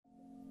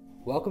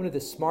Welcome to the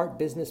Smart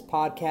Business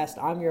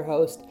Podcast. I'm your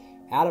host,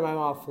 Adam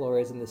Imhoff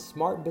Flores, and the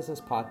Smart Business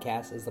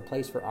Podcast is the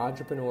place for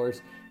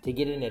entrepreneurs to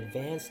get an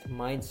advanced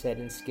mindset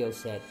and skill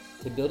set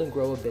to build and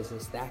grow a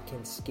business that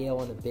can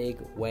scale in a big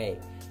way.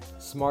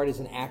 SMART is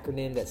an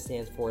acronym that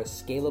stands for a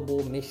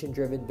scalable,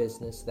 mission-driven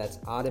business that's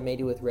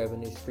automated with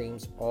revenue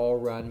streams, all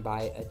run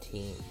by a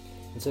team.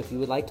 And so if you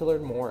would like to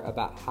learn more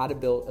about how to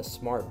build a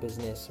smart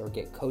business or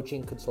get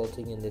coaching,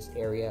 consulting in this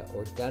area,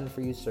 or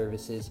done-for-you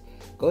services,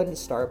 go ahead and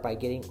start by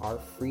getting our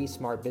free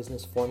Smart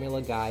Business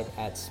Formula guide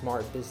at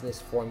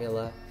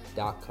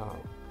smartbusinessformula.com.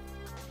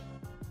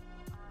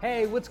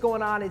 Hey, what's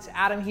going on? It's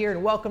Adam here,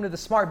 and welcome to the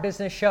Smart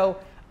Business Show.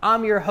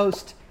 I'm your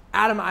host,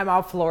 Adam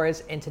Imhoff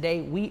Flores, and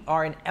today we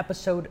are in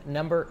episode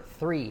number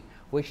 3,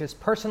 which is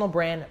Personal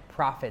Brand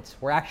Profits.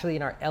 We're actually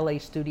in our LA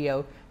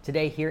studio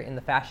today here in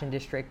the Fashion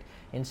District.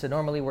 And so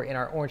normally we're in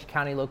our Orange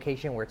County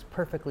location where it's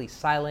perfectly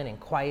silent and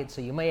quiet.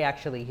 So you may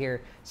actually hear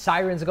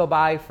sirens go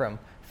by from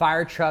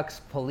fire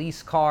trucks,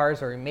 police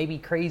cars, or maybe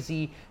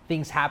crazy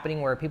things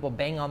happening where people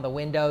bang on the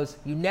windows.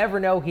 You never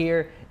know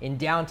here in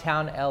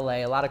downtown LA.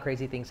 A lot of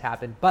crazy things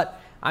happen.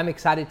 But I'm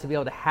excited to be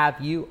able to have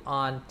you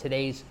on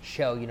today's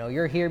show. You know,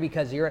 you're here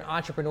because you're an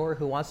entrepreneur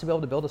who wants to be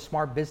able to build a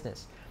smart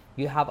business.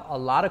 You have a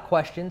lot of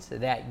questions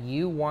that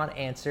you want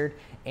answered,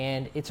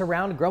 and it's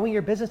around growing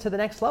your business to the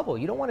next level.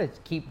 You don't want to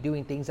keep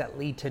doing things that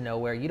lead to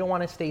nowhere. You don't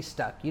want to stay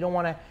stuck. You don't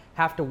want to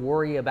have to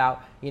worry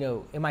about,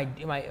 am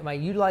I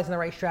utilizing the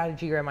right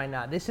strategy or am I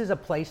not? This is a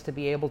place to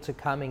be able to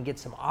come and get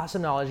some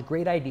awesome knowledge,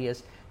 great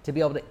ideas to be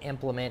able to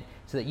implement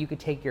so that you could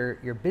take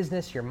your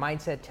business, your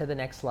mindset to the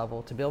next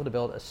level to be able to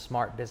build a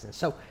smart business.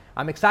 So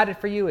I'm excited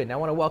for you, and I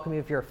want to welcome you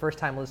if you're a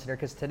first-time listener,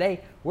 because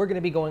today we're going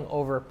to be going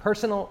over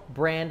personal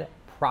brand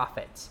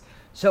profits.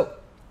 So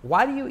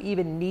why do you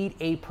even need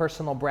a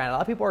personal brand? A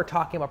lot of people are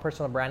talking about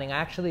personal branding. I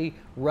actually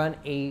run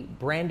a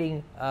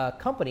branding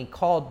company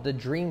called The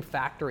Dream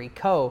Factory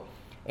Co.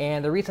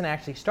 And the reason I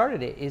actually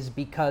started it is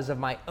because of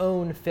my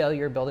own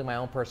failure building my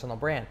own personal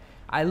brand.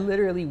 I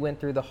literally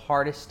went through the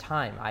hardest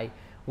time. I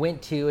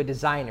went to a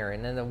designer,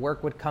 and then the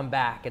work would come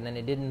back, and then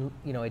it didn't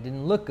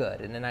look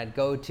good. And then I'd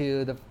go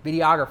to the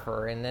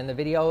videographer, and then the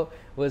video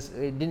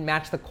it didn't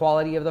match the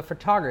quality of the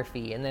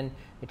photography. And then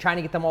trying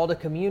to get them all to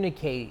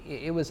communicate,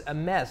 it was a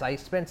mess. I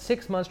spent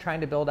 6 months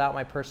trying to build out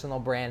my personal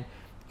brand,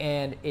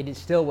 and it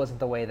still wasn't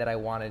the way that I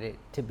wanted it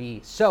to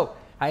be. So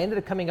I ended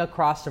up coming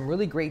across some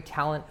really great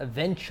talent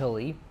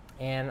eventually,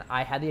 and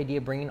I had the idea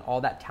of bringing all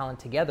that talent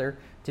together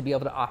to be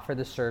able to offer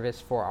the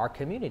service for our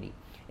community.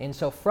 And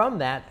so from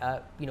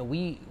that,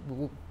 we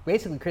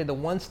basically created the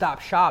one-stop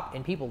shop,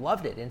 and people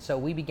loved it. And so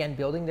we began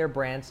building their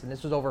brands, and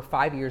this was over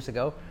 5 years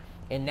ago.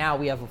 And now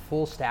we have a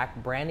full stack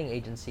branding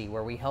agency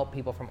where we help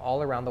people from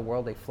all around the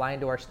world. They fly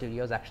into our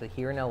studios, actually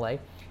here in LA,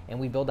 and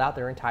we build out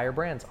their entire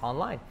brands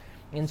online.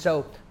 And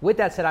so with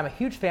that said, I'm a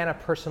huge fan of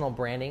personal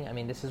branding. I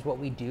mean, this is what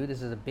we do.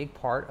 This is a big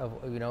part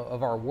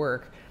of our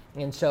work.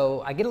 And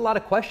so I get a lot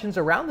of questions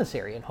around this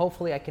area, and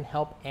hopefully I can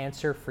help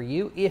answer for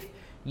you if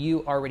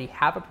you already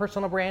have a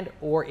personal brand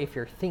or if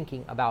you're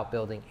thinking about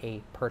building a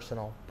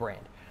personal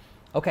brand.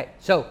 Okay,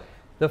 so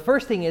the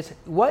first thing is,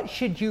 what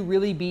should you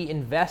really be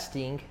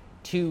investing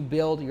to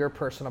build your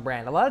personal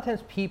brand? A lot of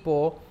times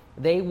people,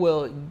 they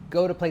will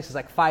go to places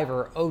like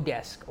Fiverr or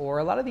Odesk, or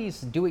a lot of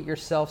these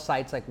do-it-yourself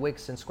sites like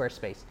Wix and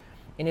Squarespace.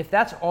 And if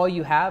that's all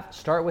you have,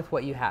 start with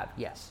what you have,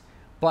 yes.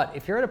 But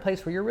if you're at a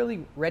place where you're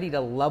really ready to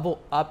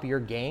level up your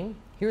game,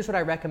 here's what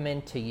I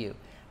recommend to you.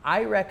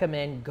 I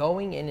recommend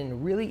going in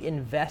and really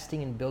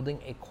investing in building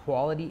a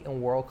quality and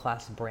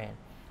world-class brand.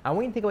 I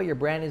want you to think about your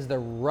brand as the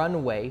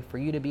runway for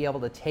you to be able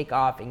to take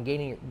off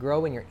and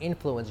growing your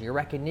influence, your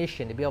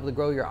recognition, to be able to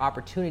grow your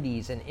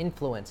opportunities and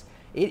influence.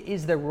 It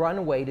is the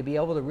runway to be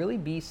able to really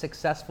be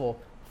successful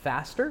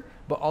faster,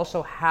 but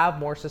also have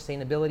more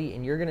sustainability.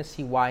 And you're going to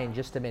see why in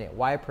just a minute,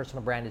 why a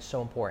personal brand is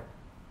so important.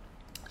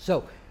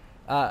 So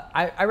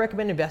I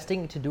recommend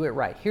investing to do it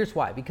right. Here's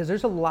why. Because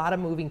there's a lot of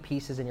moving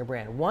pieces in your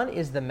brand. One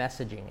is the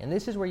messaging, and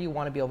this is where you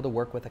want to be able to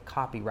work with a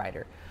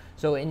copywriter.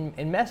 So in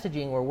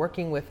messaging, we're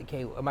working with,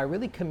 am I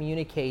really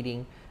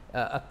communicating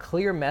a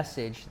clear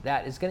message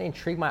that is going to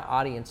intrigue my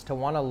audience to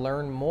want to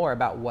learn more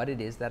about what it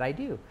is that I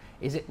do?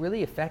 Is it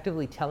really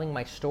effectively telling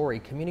my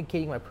story,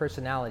 communicating my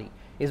personality?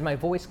 Is my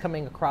voice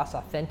coming across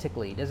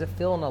authentically? Does it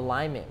feel in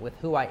alignment with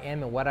who I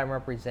am and what I'm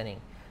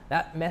representing?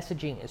 That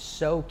messaging is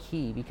so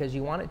key because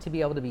you want it to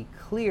be able to be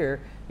clear,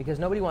 because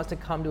nobody wants to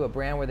come to a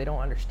brand where they don't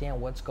understand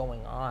what's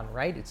going on,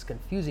 right? It's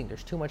confusing.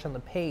 There's too much on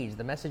the page.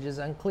 The message is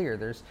unclear.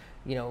 There's,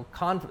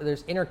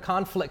 there's inner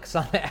conflicts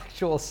on the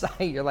actual site.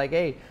 You're like,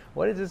 hey,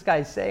 what is this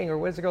guy saying, or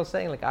what is the girl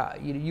saying? Like,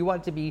 you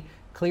want it to be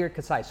clear,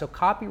 concise. So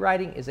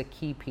copywriting is a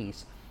key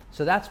piece.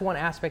 So that's one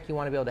aspect you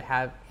want to be able to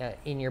have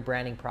in your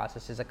branding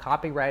process, is a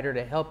copywriter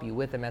to help you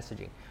with the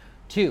messaging.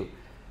 2,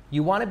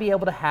 you want to be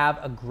able to have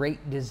a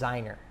great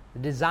designer. The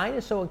design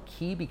is so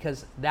key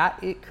because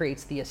it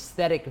creates the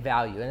aesthetic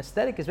value. And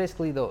aesthetic is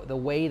basically the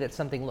way that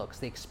something looks,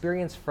 the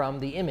experience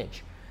from the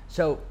image.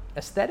 So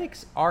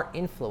aesthetics are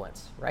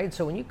influence, right?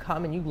 So when you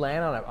come and you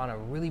land on a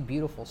really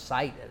beautiful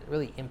site that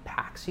really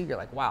impacts you, you're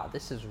like, wow,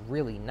 this is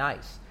really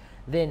nice.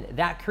 Then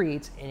that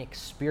creates an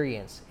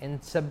experience.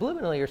 And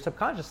subliminally or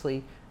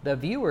subconsciously, the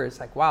viewer is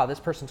like, wow, this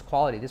person's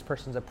quality, this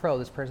person's a pro,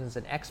 this person's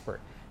an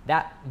expert.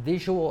 That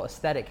visual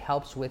aesthetic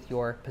helps with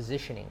your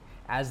positioning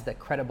as the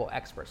credible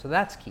expert. So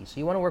that's key. So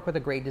you want to work with a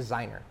great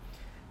designer.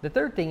 The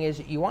third thing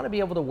is you want to be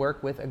able to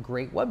work with a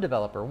great web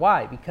developer.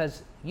 Why?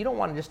 Because you don't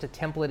want just a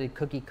templated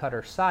cookie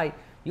cutter site.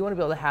 You want to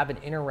be able to have an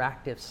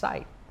interactive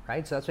site,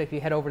 right? So that's why if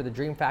you head over to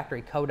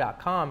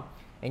thedreamfactoryco.com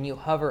and you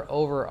hover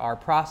over our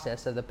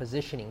process of the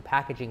positioning,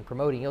 packaging,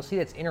 promoting, you'll see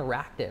that's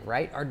interactive,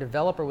 right? Our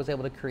developer was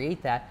able to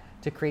create that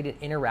to create an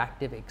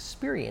interactive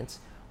experience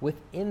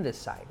within the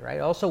site, right?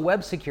 Also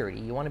web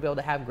security. You want to be able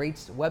to have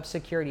great web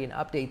security and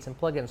updates and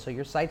plugins so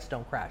your sites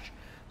don't crash.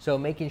 So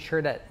making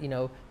sure that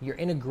your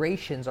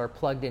integrations are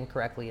plugged in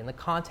correctly and the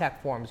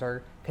contact forms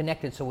are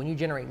connected. So when you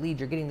generate leads,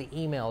 you're getting the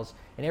emails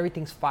and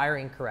everything's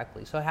firing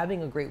correctly. So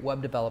having a great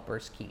web developer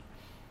is key.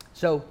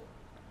 So,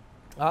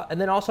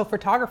 and then also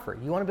photographer.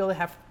 You want to be able to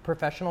have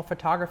professional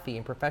photography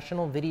and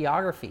professional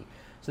videography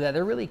so that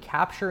they're really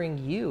capturing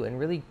you and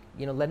really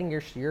letting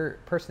your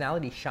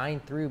personality shine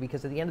through.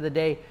 Because at the end of the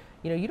day,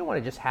 you don't want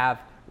to just have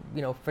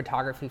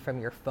photography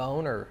from your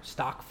phone or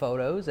stock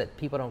photos that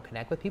people don't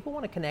connect with. People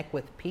want to connect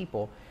with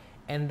people.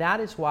 And that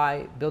is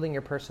why building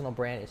your personal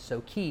brand is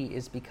so key,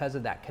 is because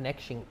of that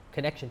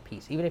connection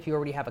piece. Even if you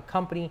already have a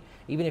company,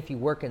 even if you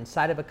work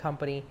inside of a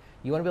company,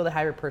 you want to be able to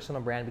have your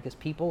personal brand because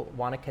people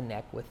want to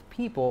connect with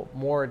people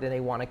more than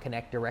they want to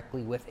connect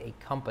directly with a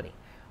company.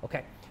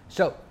 Okay,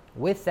 so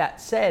with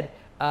that said,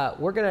 so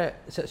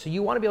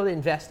you want to be able to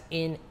invest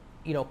in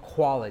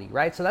quality,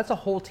 right? So that's a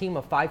whole team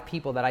of 5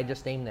 people that I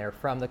just named there,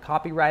 from the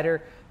copywriter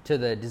to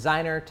the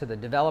designer to the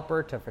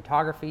developer to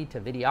photography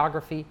to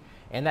videography.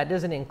 And that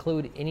doesn't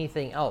include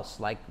anything else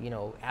like,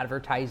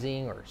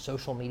 advertising or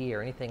social media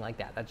or anything like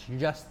that. That's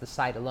just the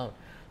site alone.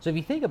 So if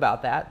you think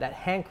about that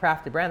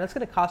handcrafted brand, that's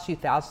going to cost you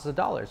thousands of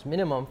dollars,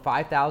 minimum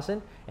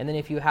 $5,000. And then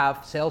if you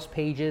have sales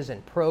pages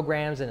and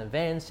programs and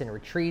events and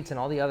retreats and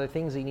all the other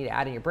things that you need to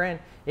add in your brand,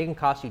 it can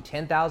cost you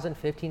 $10,000,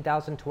 $15,000,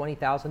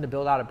 $20,000 to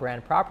build out a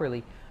brand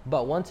properly.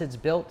 But once it's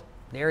built,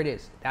 there it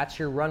is. That's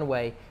your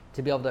runway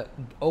to be able to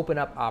open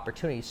up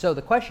opportunities. So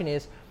the question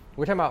is,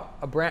 we're talking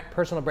about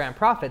personal brand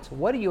profits.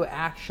 What do you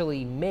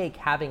actually make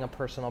having a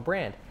personal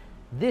brand?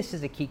 This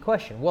is a key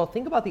question. Well,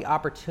 think about the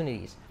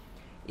opportunities.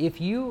 If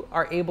you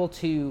are able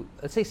to,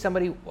 let's say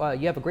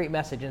you have a great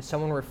message and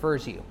someone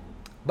refers you,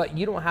 but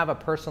you don't have a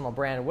personal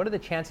brand, what are the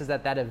chances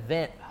that that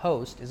event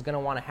host is going to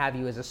want to have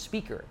you as a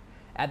speaker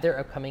at their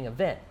upcoming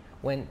event?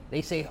 When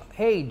they say,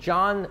 hey,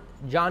 John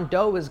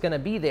Doe is going to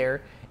be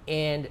there,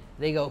 and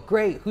they go,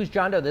 great, who's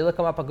John Doe? They look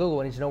him up on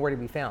Google and he's nowhere to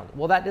be found.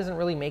 Well, that doesn't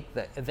really make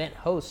the event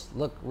host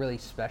look really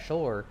special,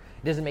 or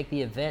it doesn't make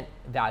the event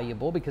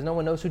valuable because no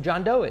one knows who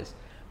John Doe is.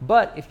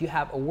 But if you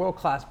have a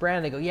world-class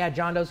brand, they go, yeah,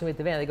 John Doe's going to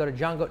be at the event. They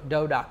go to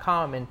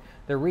johndoe.com and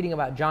they're reading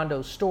about John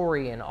Doe's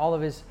story and all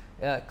of his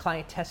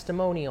client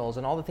testimonials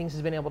and all the things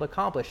he's been able to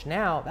accomplish.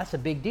 Now, that's a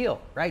big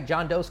deal, right?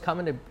 John Doe's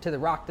coming to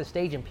rock the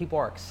stage and people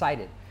are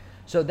excited.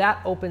 So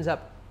that opens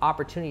up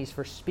opportunities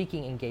for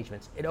speaking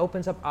engagements. It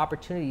opens up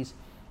opportunities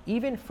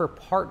even for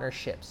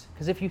partnerships.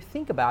 Because if you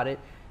think about it,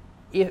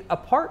 if a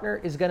partner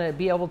is going to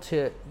be able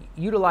to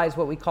utilize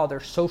what we call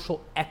their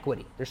social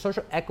equity. Their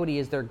social equity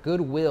is their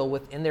goodwill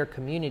within their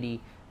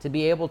community to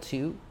be able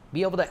to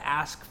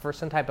ask for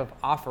some type of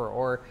offer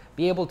or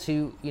be able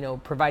to,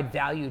 provide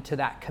value to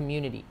that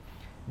community.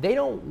 They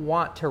don't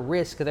want to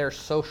risk their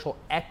social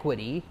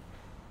equity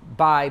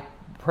by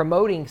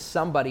promoting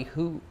somebody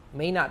who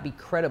may not be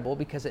credible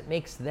because it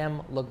makes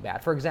them look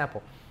bad. For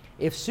example,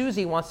 if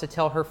Susie wants to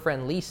tell her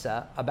friend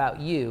Lisa about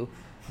you,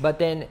 but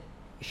then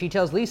she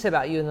tells Lisa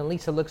about you and then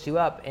Lisa looks you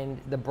up and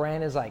the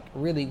brand is like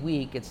really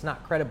weak, it's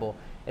not credible,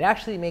 it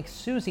actually makes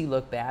Susie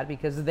look bad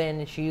because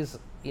then she's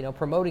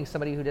promoting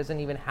somebody who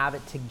doesn't even have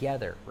it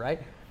together, right?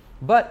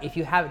 But if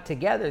you have it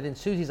together, then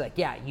Susie's like,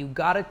 yeah, you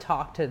got to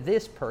talk to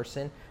this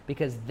person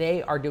because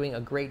they are doing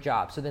a great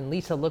job. So then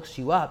Lisa looks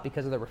you up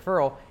because of the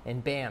referral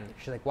and bam,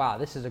 she's like, wow,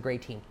 this is a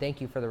great team.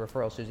 Thank you for the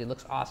referral, Susie. It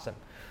looks awesome.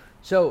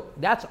 So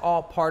that's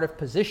all part of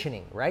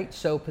positioning, right?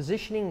 So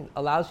positioning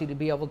allows you to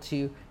be able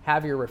to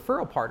have your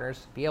referral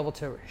partners be able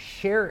to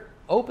share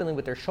openly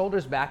with their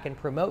shoulders back and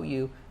promote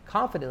you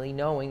confidently,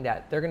 knowing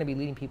that they're going to be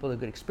leading people to a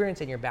good experience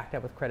and you're backed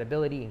up with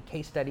credibility and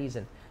case studies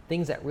and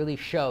things that really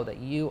show that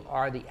you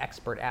are the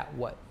expert at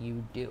what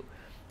you do.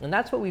 And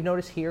that's what we've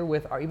noticed here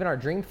with even our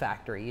Dream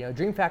Factory.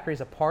 Dream Factory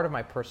is a part of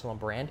my personal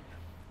brand.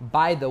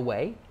 By the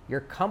way,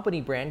 your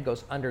company brand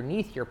goes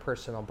underneath your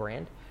personal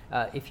brand.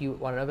 If you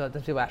want to know about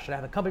this, should I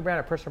have a company brand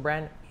or personal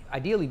brand?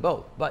 Ideally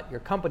both, but your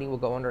company will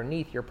go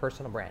underneath your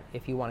personal brand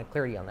if you want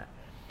clarity on that.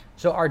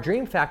 So our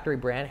Dream Factory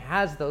brand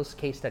has those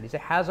case studies. It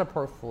has a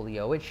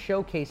portfolio. It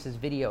showcases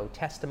video,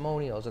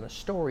 testimonials, and the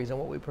stories and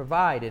what we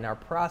provide in our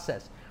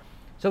process.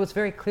 So it's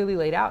very clearly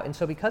laid out. And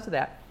so because of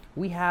that,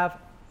 we have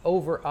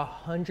over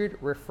 100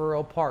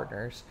 referral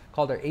partners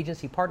called our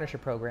agency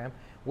partnership program,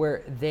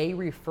 where they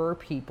refer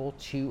people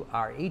to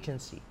our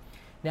agency.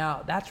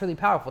 Now, that's really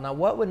powerful. Now,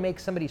 what would make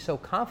somebody so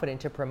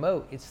confident to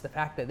promote? It's the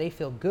fact that they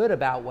feel good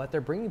about what they're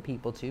bringing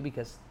people to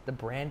because the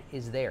brand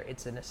is there.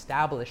 It's an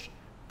established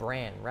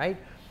brand, right?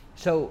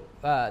 So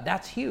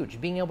that's huge.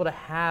 Being able to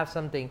have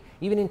something,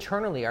 even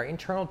internally, our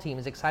internal team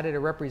is excited to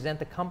represent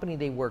the company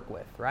they work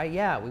with, right?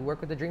 Yeah, we work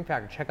with the Dream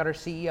Factor. Check out our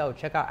CEO.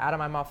 Check out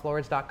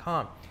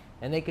AdamI'mOffFlores.com.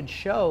 And they could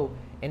show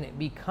and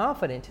be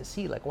confident to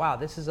see like, wow,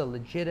 this is a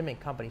legitimate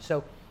company.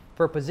 So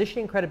for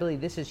positioning credibility,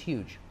 this is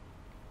huge,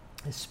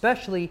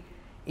 especially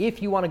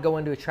if you want to go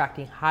into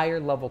attracting higher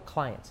level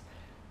clients.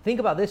 Think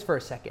about this for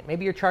a second.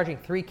 Maybe you're charging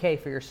 $3K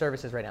for your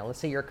services right now. Let's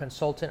say you're a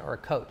consultant or a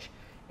coach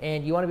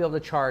and you want to be able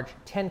to charge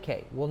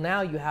 $10K. Well,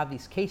 now you have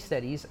these case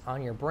studies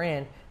on your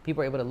brand.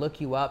 People are able to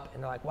look you up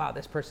and they're like, wow,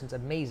 this person's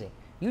amazing.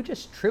 You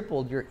just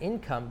tripled your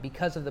income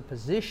because of the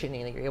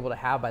positioning that you're able to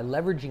have by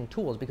leveraging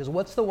tools. Because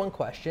what's the one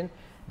question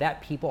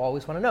that people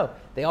always want to know?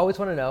 They always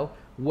want to know,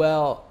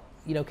 well,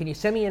 can you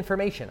send me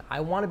information?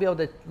 I want to be able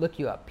to look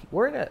you up.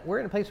 We're in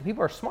a place where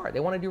people are smart. They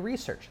want to do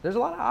research. There's a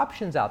lot of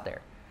options out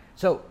there.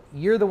 So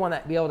you're the one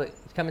that be able to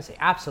come and say,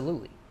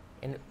 absolutely.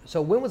 And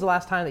so when was the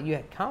last time that you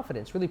had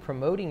confidence really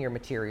promoting your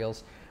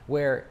materials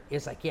where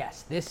it's like,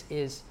 yes, this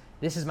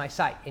is my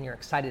site and you're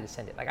excited to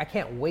send it. Like, I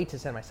can't wait to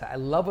send my site. I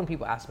love when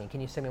people ask me,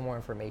 can you send me more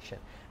information?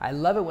 I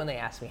love it when they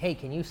ask me, hey,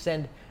 can you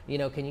send,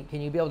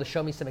 can you be able to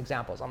show me some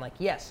examples? I'm like,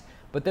 yes.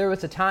 But there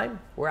was a time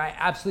where I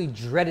absolutely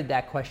dreaded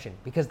that question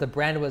because the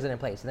brand wasn't in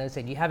place. And then they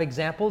said, do you have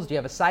examples? Do you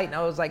have a site? And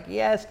I was like,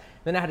 yes.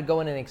 Then I had to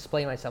go in and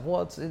explain myself.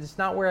 Well, it's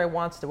not where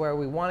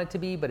we want it to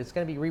be, but it's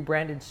going to be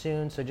rebranded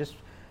soon. So just,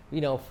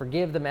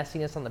 forgive the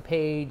messiness on the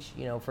page,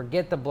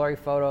 forget the blurry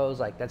photos.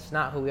 Like, that's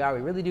not who we are.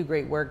 We really do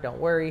great work. Don't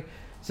worry.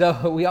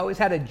 So we always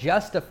had to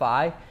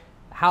justify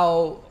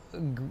how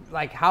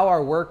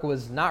our work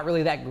was not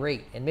really that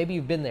great. And maybe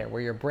you've been there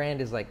where your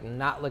brand is like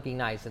not looking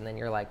nice and then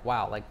you're like,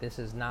 wow, like this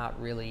is not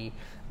really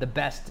the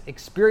best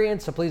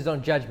experience, so please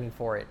don't judge me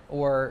for it.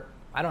 Or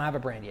I don't have a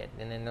brand yet.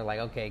 And then they're like,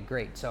 okay,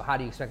 great. So how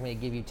do you expect me to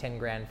give you 10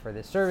 grand for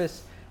this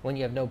service when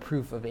you have no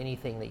proof of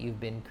anything that you've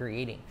been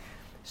creating?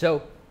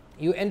 So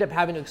you end up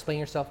having to explain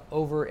yourself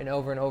over and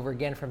over and over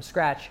again from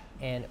scratch.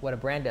 And what a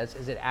brand does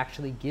is it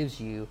actually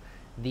gives you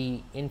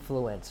the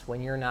influence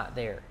when you're not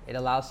there. It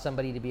allows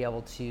somebody to be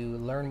able to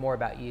learn more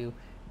about you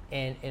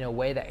and in a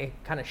way that it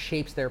kind of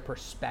shapes their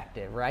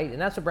perspective, right?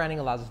 And that's what branding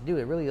allows us to do.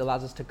 It really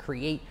allows us to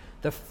create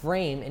the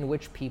frame in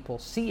which people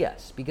see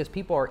us, because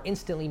people are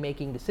instantly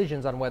making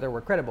decisions on whether we're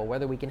credible,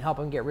 whether we can help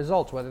them get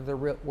results, whether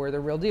we're the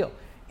real deal.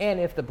 And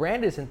if the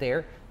brand isn't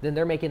there, then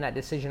they're making that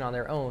decision on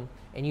their own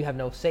and you have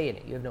no say in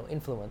it. You have no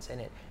influence in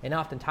it. And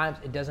oftentimes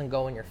it doesn't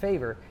go in your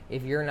favor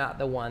if you're not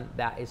the one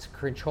that is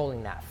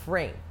controlling that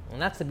frame. And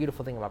that's the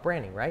beautiful thing about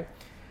branding, right?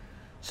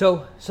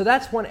 So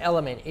that's one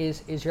element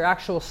is your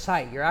actual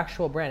site, your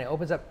actual brand. It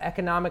opens up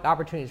economic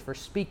opportunities for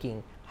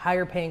speaking,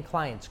 higher paying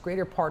clients,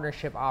 greater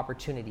partnership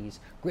opportunities,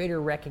 greater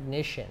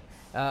recognition.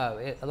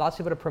 It allows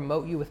people to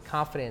promote you with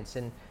confidence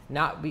and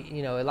not be,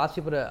 it allows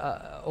people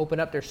to open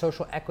up their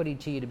social equity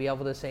to you to be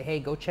able to say, hey,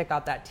 go check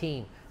out that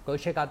team, go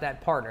check out that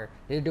partner.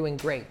 They're doing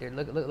great.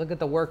 Look at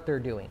the work they're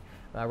doing,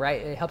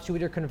 right? It helps you with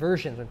your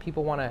conversions when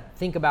people want to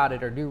think about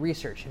it or do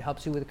research. It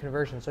helps you with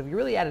conversions. So if you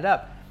really add it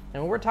up,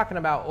 and when we're talking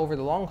about over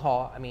the long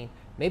haul, I mean,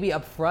 maybe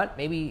up front,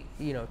 maybe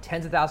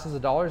tens of thousands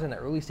of dollars in the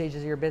early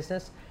stages of your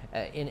business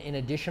in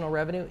additional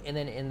revenue, and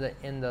then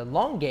in the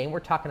long game, we're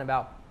talking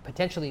about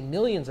potentially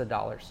millions of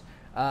dollars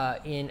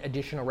in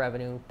additional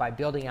revenue by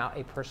building out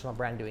a personal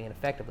brand, doing it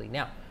effectively.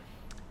 Now,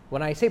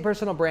 when I say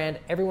personal brand,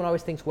 everyone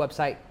always thinks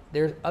website.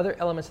 There's other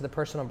elements of the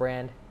personal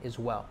brand as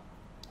well.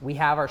 We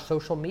have our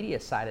social media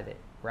side of it,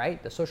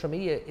 right? The social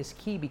media is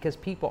key because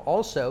people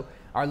also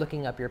are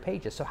looking up your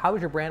pages. So how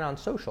is your brand on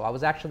social? I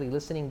was actually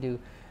listening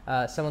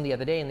to someone the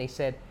other day and they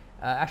said,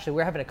 actually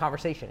we're having a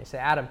conversation. They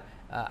said, Adam,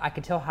 I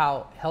can tell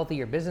how healthy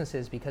your business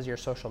is because of your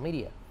social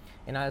media.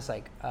 And I was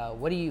like,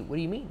 what do you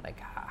mean? Like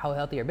how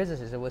healthy your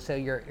business is? It was, so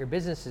your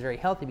business is very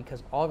healthy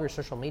because all of your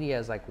social media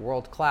is like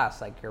world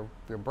class, like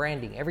your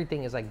branding,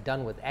 everything is like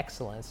done with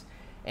excellence.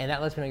 And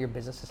that lets me know your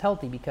business is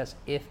healthy, because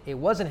if it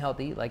wasn't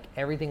healthy, like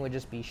everything would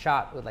just be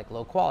shot with like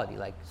low quality,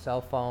 like cell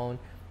phone,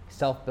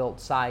 self-built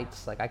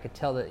sites. Like I could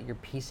tell that you're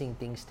piecing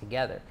things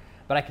together.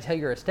 But I could tell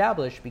you're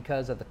established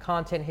because of the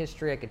content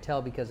history. I could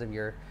tell because of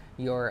your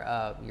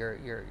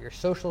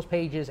socials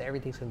pages.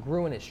 Everything's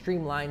congruent, it's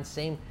streamlined,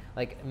 same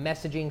like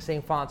messaging,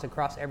 same fonts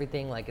across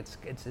everything. Like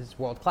it's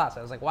world class.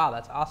 I was like, wow,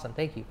 that's awesome,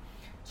 thank you.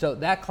 So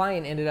that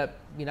client ended up,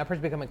 that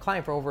person becoming a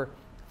client for over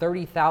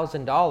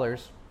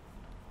 $30,000.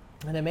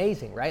 And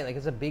amazing, right? Like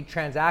it's a big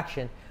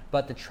transaction,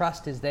 but the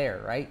trust is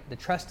there, right? The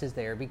trust is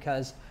there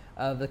because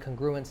of the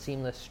congruent,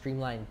 seamless,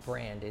 streamlined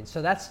brand. And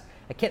so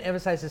I can't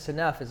emphasize this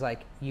enough, is like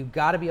you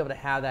got to be able to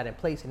have that in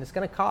place, and it's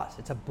going to cost.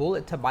 It's a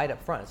bullet to bite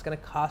up front. It's going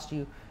to cost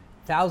you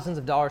thousands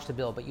of dollars to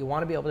build, but you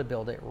want to be able to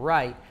build it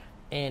right,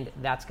 and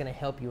that's going to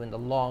help you in the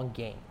long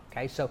game.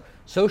 Okay, so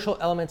social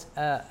elements,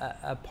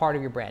 a part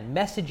of your brand.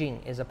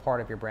 Messaging is a part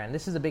of your brand.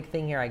 This is a big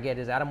thing here I get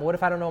is, Adam, what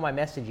if I don't know my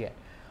message yet?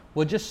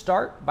 Well, just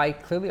start by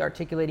clearly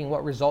articulating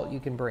what result you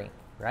can bring,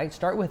 right?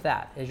 Start with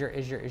that as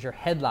your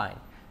headline,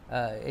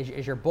 as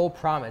your bold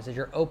promise, as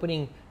your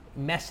opening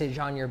message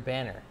on your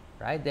banner,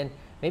 right? Then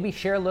maybe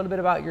share a little bit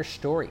about your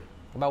story,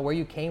 about where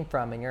you came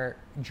from and your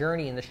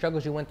journey and the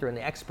struggles you went through and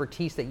the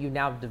expertise that you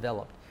now have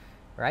developed,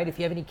 right? If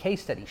you have any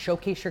case studies,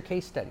 showcase your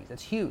case studies.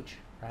 That's huge,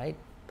 right?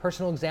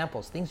 Personal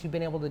examples, things you've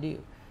been able to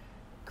do.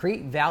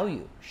 Create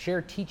value,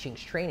 share teachings,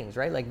 trainings,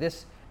 right? Like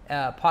this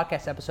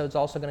podcast episode is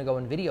also going to go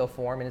in video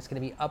form and it's going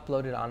to be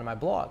uploaded onto my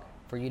blog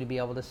for you to be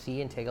able to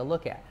see and take a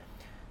look at.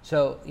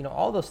 So,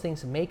 all those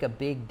things make a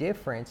big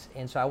difference.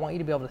 And so I want you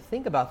to be able to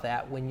think about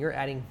that when you're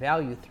adding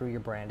value through your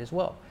brand as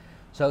well.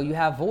 So you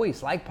have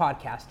voice like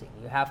podcasting,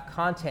 you have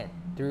content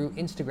through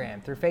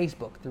Instagram, through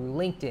Facebook, through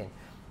LinkedIn.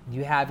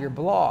 You have your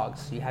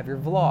blogs, you have your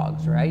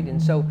vlogs, right?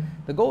 And so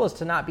the goal is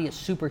to not be a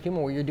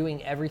superhuman where you're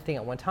doing everything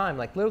at one time.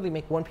 Like literally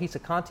make one piece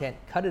of content,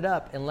 cut it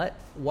up, and let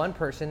one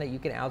person that you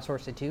can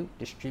outsource it to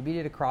distribute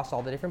it across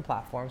all the different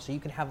platforms so you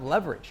can have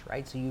leverage,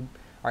 right? So you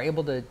are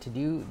able to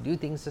do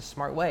things the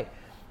smart way.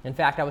 In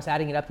fact, I was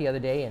adding it up the other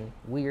day and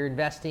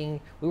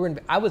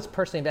I was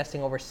personally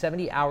investing over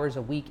 70 hours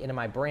a week into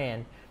my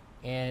brand.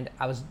 And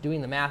I was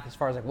doing the math as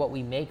far as like what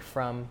we make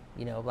from,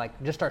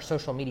 like just our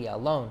social media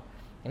alone.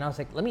 And I was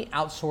like, let me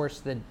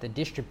outsource the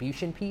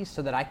distribution piece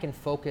so that I can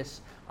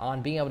focus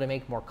on being able to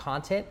make more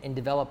content and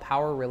develop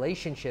power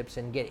relationships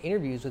and get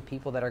interviews with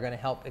people that are going to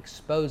help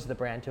expose the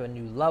brand to a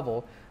new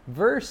level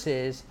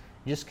versus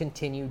just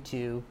continue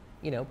to,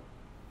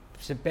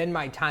 spend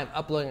my time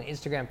uploading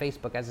Instagram,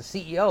 Facebook. As a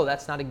CEO,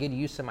 that's not a good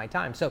use of my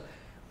time. So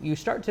you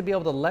start to be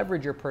able to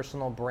leverage your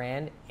personal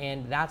brand,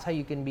 and that's how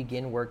you can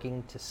begin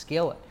working to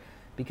scale it.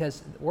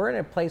 Because we're in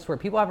a place where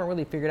people haven't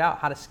really figured out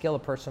how to scale a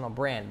personal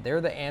brand.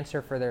 They're the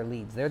answer for their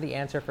leads. They're the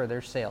answer for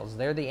their sales.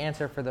 They're the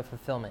answer for the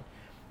fulfillment.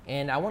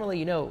 And I want to let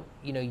you know,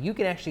 you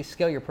can actually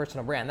scale your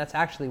personal brand. That's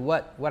actually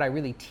what I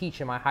really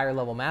teach in my higher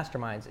level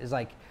masterminds is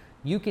like,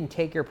 you can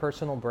take your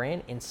personal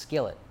brand and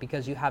scale it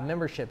because you have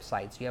membership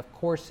sites, you have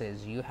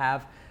courses, you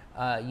have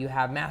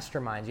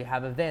masterminds, you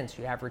have events,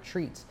 you have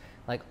retreats.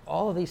 Like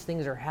all of these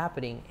things are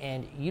happening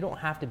and you don't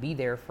have to be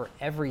there for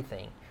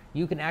everything.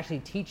 You can actually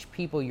teach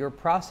people your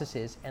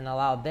processes and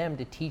allow them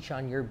to teach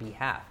on your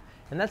behalf.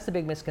 And that's the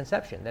big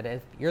misconception, that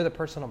if you're the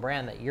personal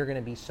brand, that you're going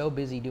to be so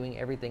busy doing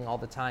everything all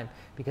the time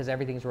because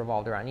everything's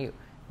revolved around you.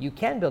 You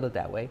can build it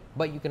that way,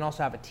 but you can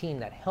also have a team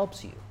that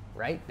helps you,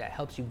 right? That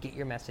helps you get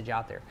your message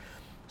out there.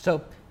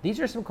 So these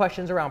are some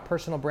questions around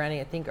personal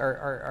branding I think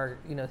are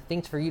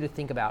things for you to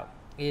think about.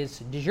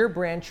 Does your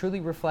brand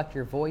truly reflect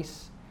your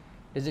voice?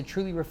 Does it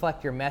truly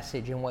reflect your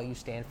message and what you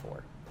stand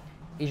for?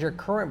 Is your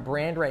current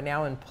brand right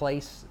now in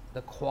place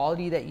the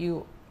quality that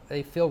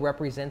they feel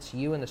represents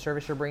you and the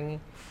service you're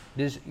bringing?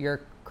 Does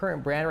your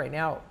current brand right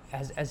now,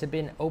 has it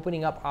been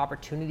opening up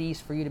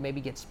opportunities for you to maybe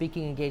get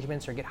speaking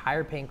engagements or get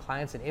higher paying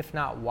clients? And if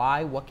not,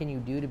 why? What can you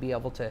do to be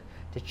able to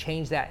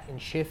change that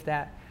and shift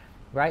that,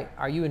 right?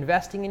 Are you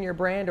investing in your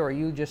brand or are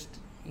you just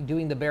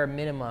doing the bare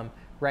minimum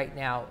right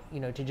now,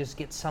 to just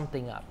get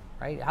something up,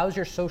 right? How's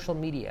your social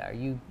media? Are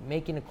you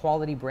making a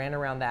quality brand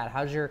around that?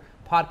 How's your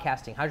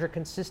podcasting? How's your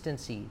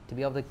consistency to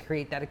be able to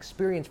create that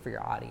experience for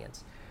your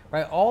audience,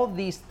 right? All of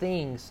these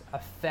things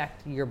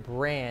affect your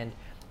brand,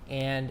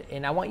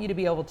 and I want you to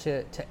be able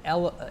to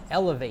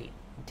elevate,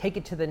 take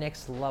it to the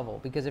next level,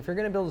 because if you're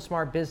going to build a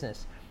smart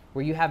business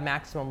where you have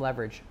maximum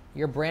leverage,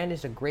 your brand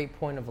is a great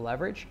point of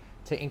leverage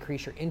to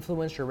increase your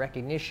influence, your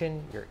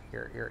recognition,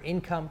 your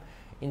income.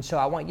 And so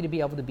I want you to be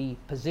able to be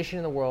positioned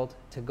in the world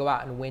to go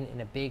out and win in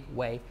a big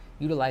way,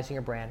 utilizing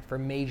your brand for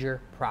major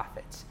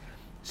profits.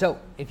 So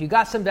if you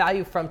got some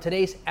value from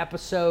today's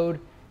episode,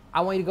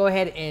 I want you to go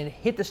ahead and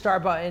hit the star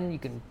button. You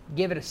can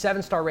give it a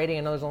 7-star rating.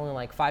 I know there's only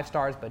like 5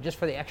 stars, but just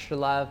for the extra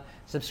love,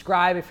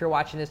 subscribe if you're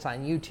watching this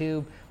on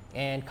YouTube,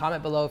 and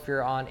comment below if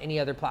you're on any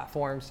other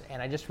platforms.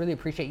 And I just really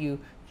appreciate you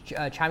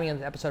chiming in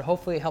the episode.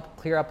 Hopefully it helped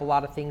clear up a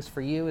lot of things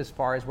for you as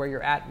far as where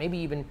you're at, maybe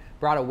even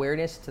brought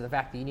awareness to the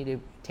fact that you need to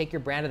take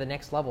your brand to the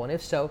next level. And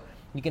if so,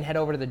 you can head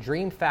over to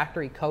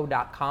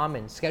thedreamfactoryco.com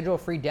and schedule a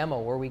free demo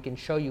where we can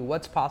show you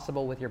what's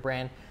possible with your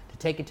brand to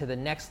take it to the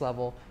next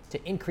level,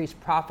 to increase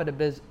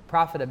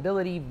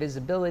profitability,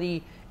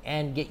 visibility,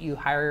 and get you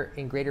higher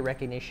and greater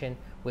recognition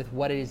with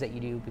what it is that you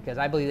do. Because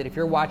I believe that if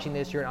you're watching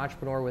this, you're an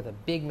entrepreneur with a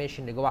big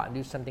mission to go out and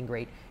do something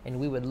great, and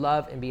we would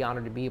love and be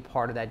honored to be a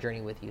part of that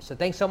journey with you. So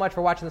thanks so much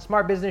for watching the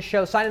Smart Business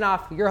Show. Signing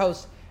off, your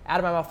host,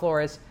 Adam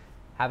Flores.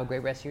 Have a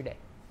great rest of your day.